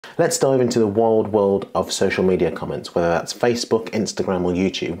Let's dive into the wild world of social media comments, whether that's Facebook, Instagram or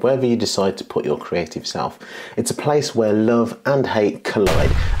YouTube, wherever you decide to put your creative self. It's a place where love and hate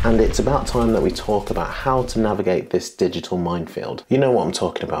collide, and it's about time that we talk about how to navigate this digital minefield. You know what I'm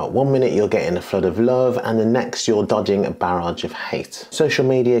talking about. One minute you're getting a flood of love and the next you're dodging a barrage of hate. Social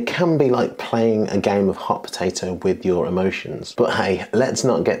media can be like playing a game of hot potato with your emotions. But hey, let's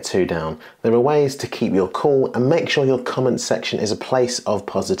not get too down. There are ways to keep your cool and make sure your comment section is a place of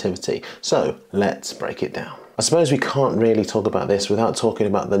positivity. So let's break it down. I suppose we can't really talk about this without talking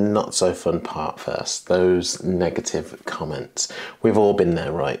about the not so fun part first, those negative comments. We've all been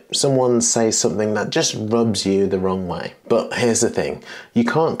there, right? Someone says something that just rubs you the wrong way. But here's the thing, you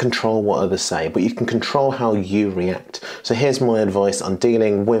can't control what others say, but you can control how you react. So here's my advice on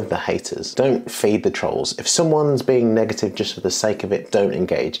dealing with the haters. Don't feed the trolls. If someone's being negative just for the sake of it, don't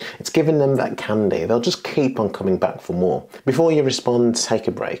engage. It's giving them that candy. They'll just keep on coming back for more. Before you respond, take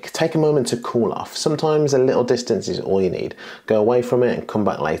a break. Take a moment to cool off. Sometimes a little distance is all you need. Go away from it and come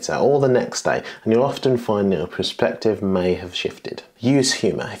back later or the next day, and you'll often find that your perspective may have shifted. Use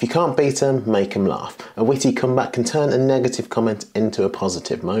humour. If you can't beat them, make them laugh. A witty comeback can turn a negative comment into a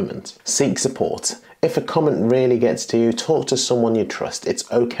positive moment. Seek support. If a comment really gets to you, talk to someone you trust.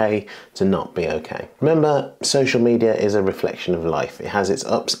 It's okay to not be okay. Remember, social media is a reflection of life. It has its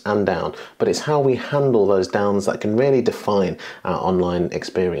ups and downs, but it's how we handle those downs that can really define our online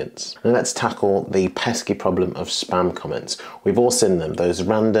experience. Now let's tackle the pesky problem of spam comments. We've all seen them, those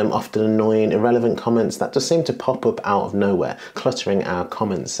random, often annoying, irrelevant comments that just seem to pop up out of nowhere, cluttering our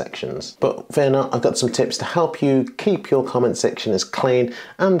comment sections. But fear not, I've got some tips to help you keep your comment section as clean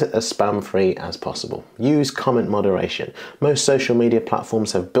and as spam-free as possible. Use comment moderation. Most social media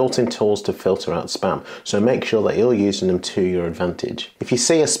platforms have built-in tools to filter out spam, so make sure that you're using them to your advantage. If you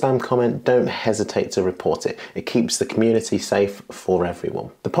see a spam comment, don't hesitate to report it. It keeps the community safe for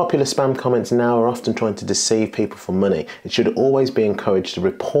everyone. The popular spam comments now are often trying to deceive people for money. It should always be encouraged to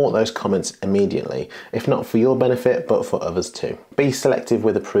report those comments immediately, if not for your benefit, but for others too. Be selective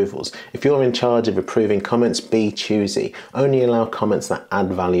with approvals. If you're in charge of approving comments, be choosy. Only allow comments that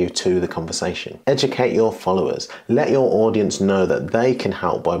add value to the conversation. Educate your followers. Let your audience know that they can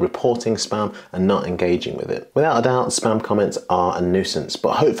help by reporting spam and not engaging with it. Without a doubt, spam comments are a nuisance,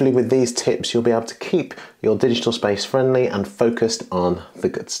 but hopefully with these tips you'll be able to keep your digital space friendly and focused on the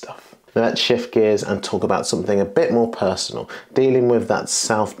good stuff. Now let's shift gears and talk about something a bit more personal, dealing with that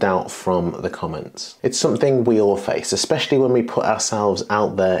self-doubt from the comments. It's something we all face, especially when we put ourselves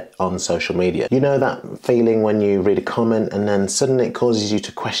out there on social media. You know that feeling when you read a comment and then suddenly it causes you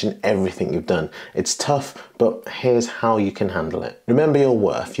to question everything you've done. It's tough, but here's how you can handle it. Remember your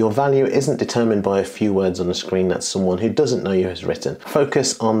worth. Your value isn't determined by a few words on a screen that someone who doesn't know you has written.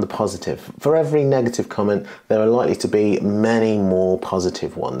 Focus on the positive. For every negative comment, there are likely to be many more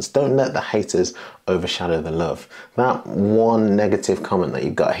positive ones. Don't let the haters overshadow the love. That one negative comment that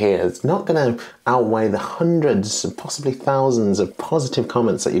you've got here is not going to outweigh the hundreds, possibly thousands of positive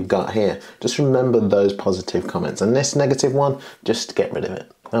comments that you've got here. Just remember those positive comments, and this negative one, just get rid of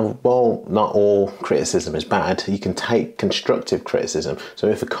it. Now, while not all criticism is bad, you can take constructive criticism. So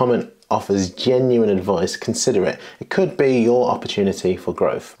if a comment offers genuine advice, consider it. It could be your opportunity for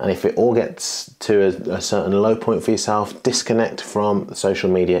growth. And if it all gets to a certain low point for yourself, disconnect from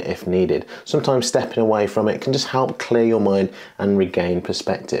social media if needed. Sometimes stepping away from it can just help clear your mind and regain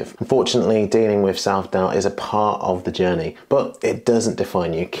perspective. Unfortunately, dealing with self-doubt is a part of the journey, but it doesn't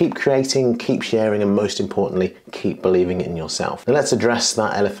define you. Keep creating, keep sharing, and most importantly, keep believing in yourself. Now let's address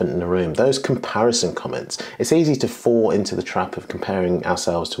that elephant in the room, those comparison comments. It's easy to fall into the trap of comparing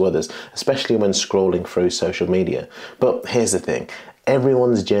ourselves to others, especially when scrolling through social media. But here's the thing.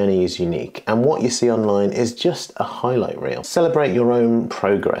 Everyone's journey is unique, and what you see online is just a highlight reel. Celebrate your own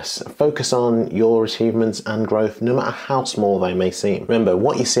progress. Focus on your achievements and growth, no matter how small they may seem. Remember,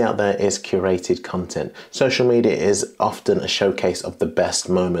 what you see out there is curated content. Social media is often a showcase of the best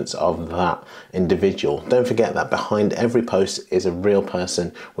moments of that individual. Don't forget that behind every post is a real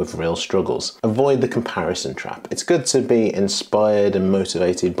person with real struggles. Avoid the comparison trap. It's good to be inspired and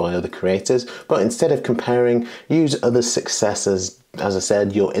motivated by other creators, but instead of comparing, use others' successes as I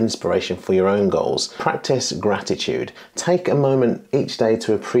said, your inspiration for your own goals. Practice gratitude. Take a moment each day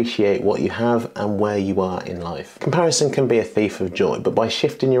to appreciate what you have and where you are in life. Comparison can be a thief of joy, but by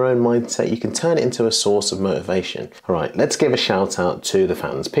shifting your own mindset, you can turn it into a source of motivation. All right, let's give a shout out to the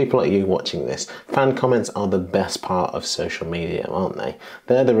fans, people like you watching this. Fan comments are the best part of social media, aren't they?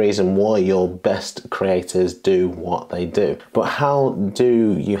 They're the reason why your best creators do what they do. But how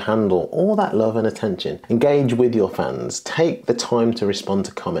do you handle all that love and attention? Engage with your fans. Take the time time to respond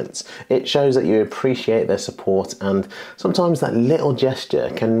to comments. It shows that you appreciate their support, and sometimes that little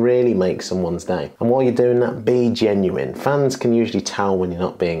gesture can really make someone's day. And while you're doing that, be genuine. Fans can usually tell when you're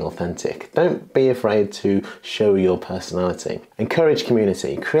not being authentic. Don't be afraid to show your personality. Encourage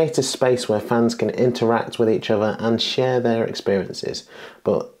community. Create a space where fans can interact with each other and share their experiences.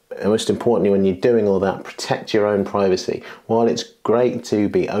 But most importantly, when you're doing all that, protect your own privacy. While it's great to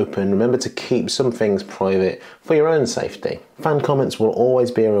be open, remember to keep some things private for your own safety. Fan comments will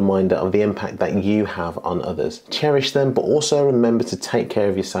always be a reminder of the impact that you have on others. Cherish them, but also remember to take care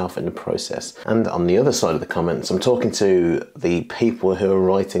of yourself in the process. And on the other side of the comments, I'm talking to the people who are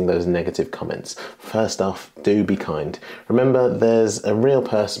writing those negative comments. First off, do be kind. Remember, there's a real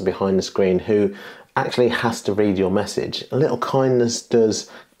person behind the screen who actually has to read your message. A little kindness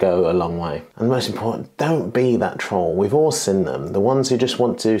does go a long way. And most important, don't be that troll. We've all seen them. The ones who just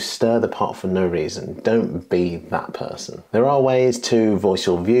want to stir the pot for no reason. Don't be that person. There are ways to voice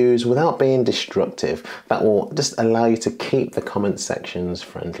your views without being destructive that will just allow you to keep the comment sections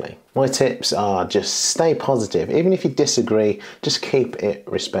friendly. My tips are just stay positive. Even if you disagree, just keep it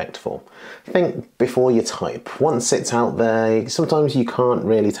respectful. Think before you type. Once it's out there, sometimes you can't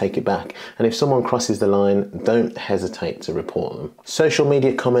really take it back. And if someone crosses the line, don't hesitate to report them. Social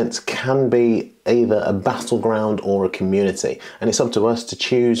media comments can be either a battleground or a community, and it's up to us to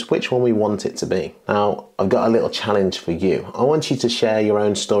choose which one we want it to be. Now, I've got a little challenge for you. I want you to share your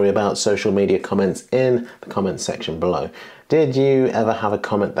own story about social media comments in the comment section below. Did you ever have a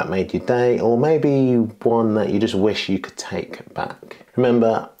comment that made your day, or maybe one that you just wish you could take back?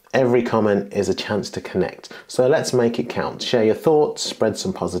 Remember, every comment is a chance to connect, so let's make it count. Share your thoughts, spread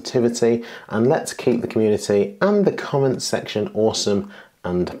some positivity, and let's keep the community and the comment section awesome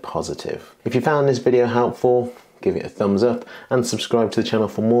and positive. If you found this video helpful, give it a thumbs up and subscribe to the channel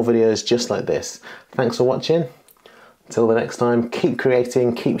for more videos just like this. Thanks for watching. Until the next time, keep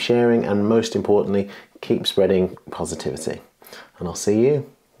creating, keep sharing, and most importantly, keep spreading positivity. And I'll see you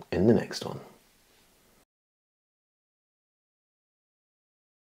in the next one.